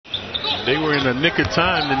They were in the nick of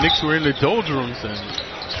time. The Knicks were in the doldrums, and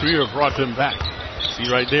Trier brought them back. See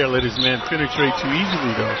right there, let his man penetrate too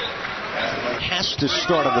easily, though. Has to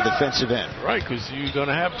start on the defensive end. Right, because you're going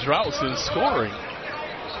to have droughts in scoring.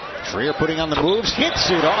 Trier putting on the moves,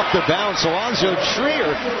 hits it off the bounce. Alonzo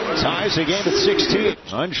Trier ties the game at 16.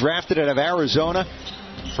 Undrafted out of Arizona.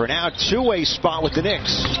 For now, two-way spot with the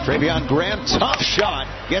Knicks. Treveon Graham, tough shot,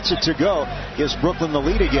 gets it to go. Gives Brooklyn the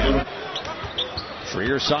lead again.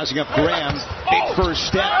 Trier sizing up Graham. Big first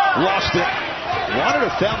step, lost it. Wanted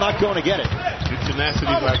a foul, not going to get it. Good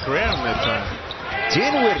tenacity by Graham that time.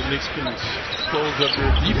 Dinwiddie. The Knicks can close up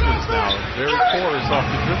their defense now. Very porous off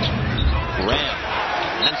the dribble. Graham.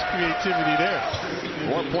 Nice creativity there.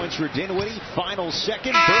 4 points for Dinwiddie. Final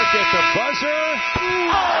second. Burke at the buzzer.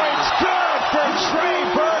 Oh, it's good for Trey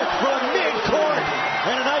Burke from midcourt.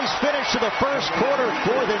 And a nice finish to the first quarter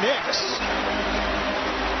for the Knicks.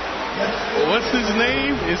 What's his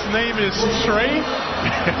name? His name is Trey.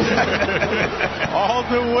 All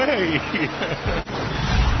the way.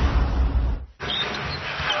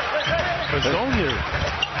 Hazonia.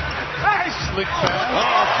 Slick pass.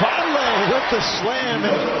 Oh, Vonleh with the slam,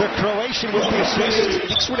 and the Croatian with the assist.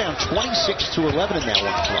 Knicks were down 26-11 in that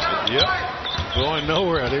one play. Yep. Going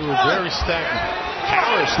nowhere. They were very stagnant.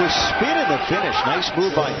 Harris, the spin and the finish. Nice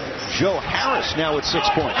move by Joe Harris now at 6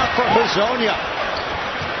 points. For Hazonia.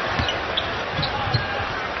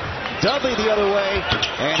 Dudley the other way,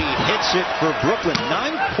 and he hits it for Brooklyn.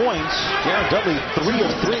 9 points. Jared Dudley 3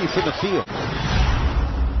 of 3 from the field.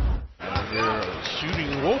 They're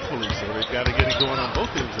shooting woefully, so they've got to get it going on both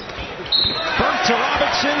ends of it. Burke to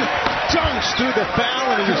Robinson, dunks through the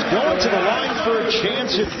foul, and he's going to the line for a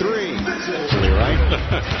chance at 3. Right?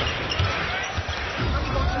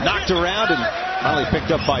 Knocked around and finally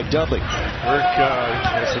picked up by Dudley. Burke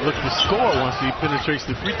has to look to score once he penetrates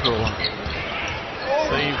the free throw line.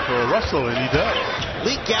 Same for Russell, and he does.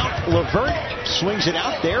 Leak out, LeVert swings it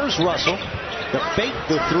out. There's Russell. The fake,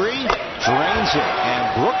 the 3, drains it.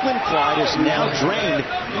 And Brooklyn Clyde has now drained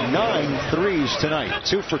 9 threes tonight.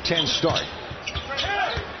 2 for 10 start.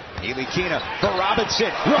 Ntilikina for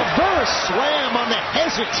Robinson. Reverse slam on the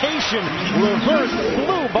hesitation. LeVert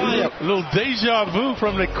flew by him. A little deja vu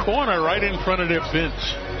from the corner right in front of their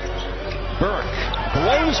bench. Burke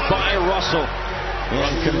blows by Russell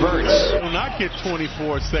and converts. They will not get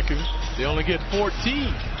 24 seconds. They only get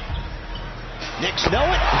 14. Knicks know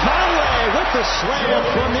it. Vonleh with the slam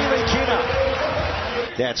from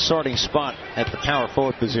Ntilikina. That starting spot at the power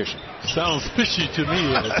forward position. Sounds fishy to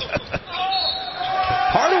me.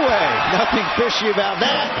 Hardaway, nothing fishy about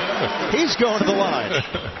that. He's going to the line.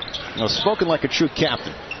 Well, spoken like a true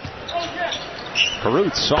captain.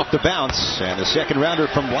 Caruth off the bounce, and the second rounder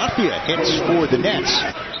from Latvia hits for the Nets.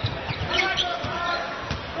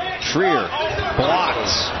 Trier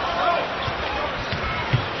blocks.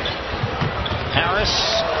 Harris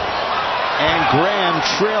and Graham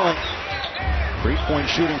trailing. 3-point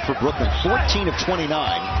shooting for Brooklyn, 14 of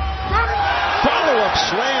 29. Follow-up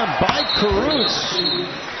slam by Caruth.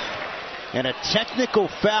 And a technical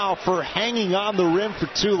foul for hanging on the rim for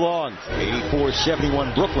too long.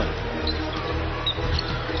 84-71 Brooklyn.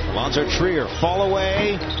 Alonzo Trier, fall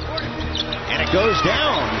away. And it goes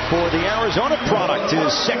down for the Arizona product.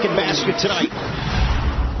 His second basket tonight.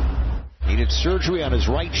 Needed surgery on his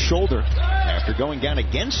right shoulder after going down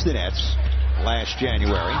against the Nets last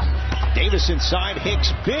January. Davis inside,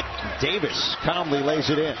 Hicks bit. Davis calmly lays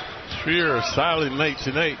it in. Trier, a silent night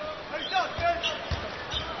tonight.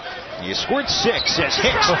 He scored 6 as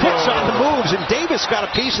Hicks puts on the moves, and Davis got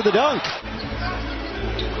a piece of the dunk.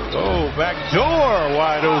 Oh, back door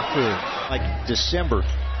wide open. Like December.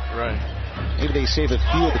 Right. Maybe they save a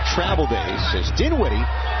few of the travel days as Dinwiddie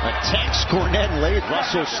attacks Cornette late.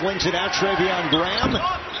 Russell slings it out. Treveon Graham.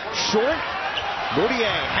 Short.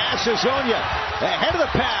 Moutier has Hazonia ahead of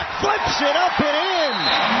the pack. Flips it up and in.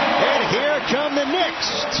 And here come the Knicks.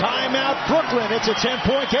 Timeout Brooklyn. It's a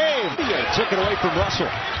 10-point game. Took it away from Russell.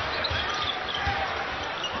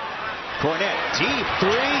 Cornette, deep 3.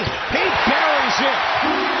 He buries it.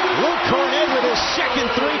 Luke Cornette with his second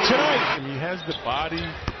 3 tonight. And he has the body.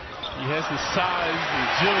 He has the size, the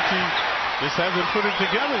agility. Just hasn't put it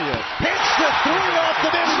together yet. Hits the 3 off the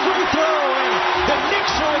missed free throw, and the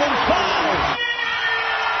Knicks are within 5.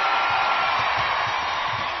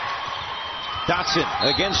 Dotson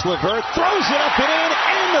against LeVert, throws it up and in,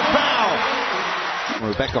 and the foul.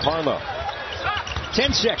 Rebecca Harlow.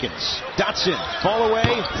 10 seconds. Dotson, fall away.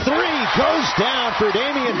 3 goes down for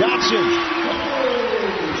Damian Dotson.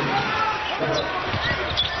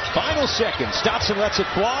 Final seconds. Dotson lets it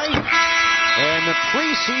fly. And the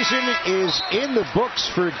preseason is in the books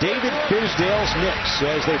for David Fizdale's Knicks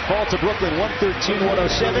as they fall to Brooklyn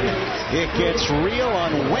 113-107. It gets real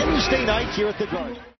on Wednesday night here at the Garden.